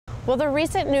Well, the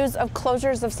recent news of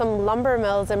closures of some lumber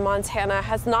mills in Montana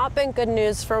has not been good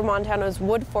news for Montana's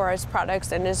wood forest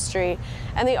products industry.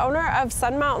 And the owner of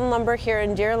Sun Mountain Lumber here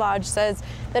in Deer Lodge says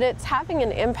that it's having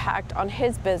an impact on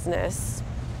his business.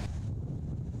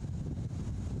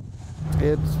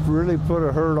 It's really put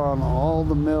a hurt on all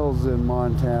the mills in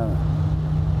Montana.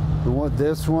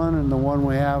 This one and the one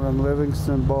we have in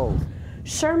Livingston both.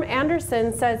 Sherm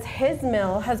Anderson says his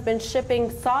mill has been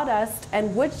shipping sawdust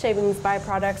and wood shavings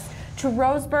byproducts to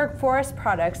Roseburg Forest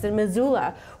Products in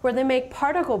Missoula, where they make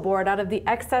particle board out of the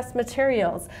excess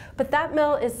materials. But that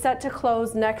mill is set to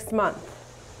close next month.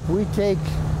 We take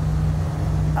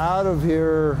out of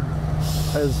here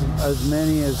as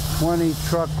many as 20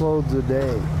 truckloads a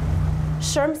day.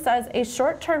 Sherm says a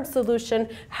short-term solution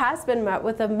has been met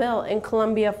with a mill in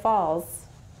Columbia Falls.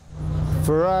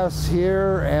 For us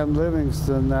here and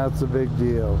Livingston, that's a big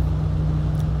deal,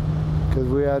 because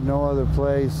we had no other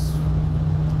place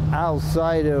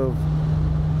outside of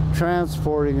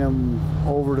transporting them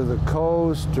over to the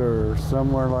coast or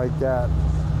somewhere like that.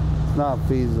 It's not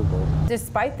feasible.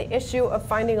 Despite the issue of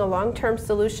finding a long-term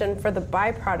solution for the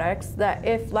byproducts that,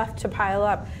 if left to pile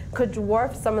up, could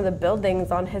dwarf some of the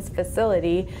buildings on his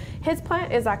facility, his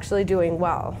plant is actually doing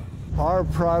well. Our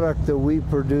product that we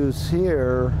produce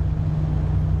here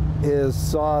is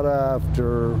sought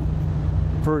after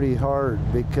pretty hard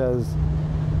because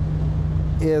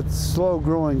it's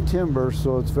slow-growing timber,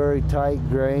 so it's very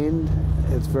tight-grained,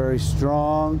 it's very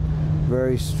strong,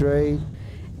 very straight.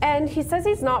 And he says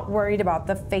he's not worried about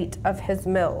the fate of his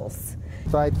mills.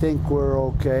 I think we're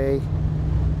okay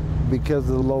because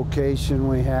of the location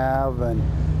we have,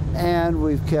 and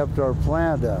we've kept our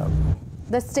plant up.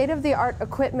 The state-of-the-art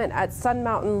equipment at Sun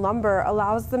Mountain Lumber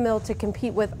allows the mill to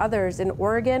compete with others in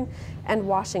Oregon and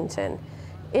Washington.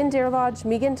 In Deer Lodge,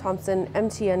 Megan Thompson,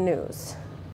 MTN News.